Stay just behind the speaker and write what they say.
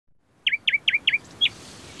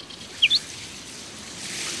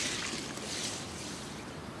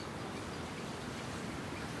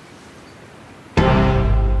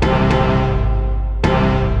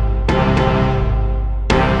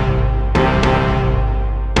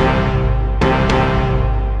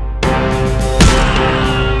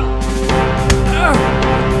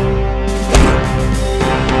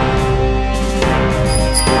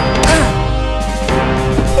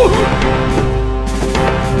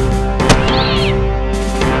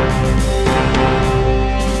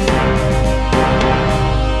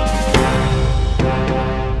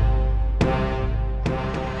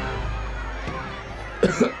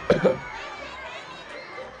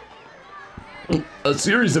A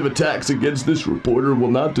series of attacks against this reporter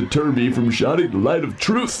will not deter me from shining the light of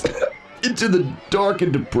truth into the dark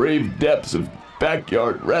and depraved depths of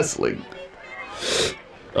backyard wrestling.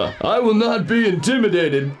 I will not be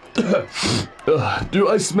intimidated. Do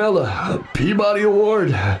I smell a Peabody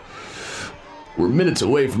Award? We're minutes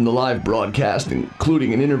away from the live broadcast,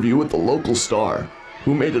 including an interview with the local star,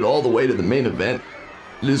 who made it all the way to the main event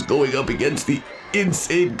and is going up against the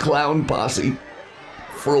Insane Clown Posse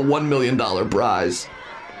for a $1 million prize.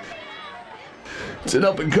 It's an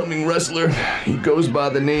up-and-coming wrestler. He goes by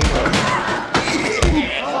the name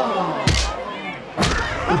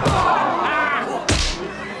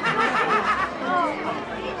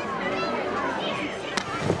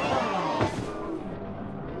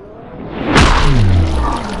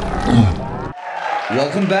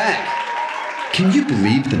Welcome back. Can you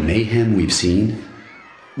believe the mayhem we've seen?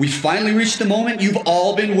 We finally reached the moment you've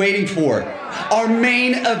all been waiting for. Our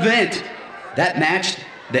main event. That match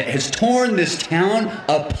that has torn this town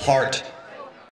apart.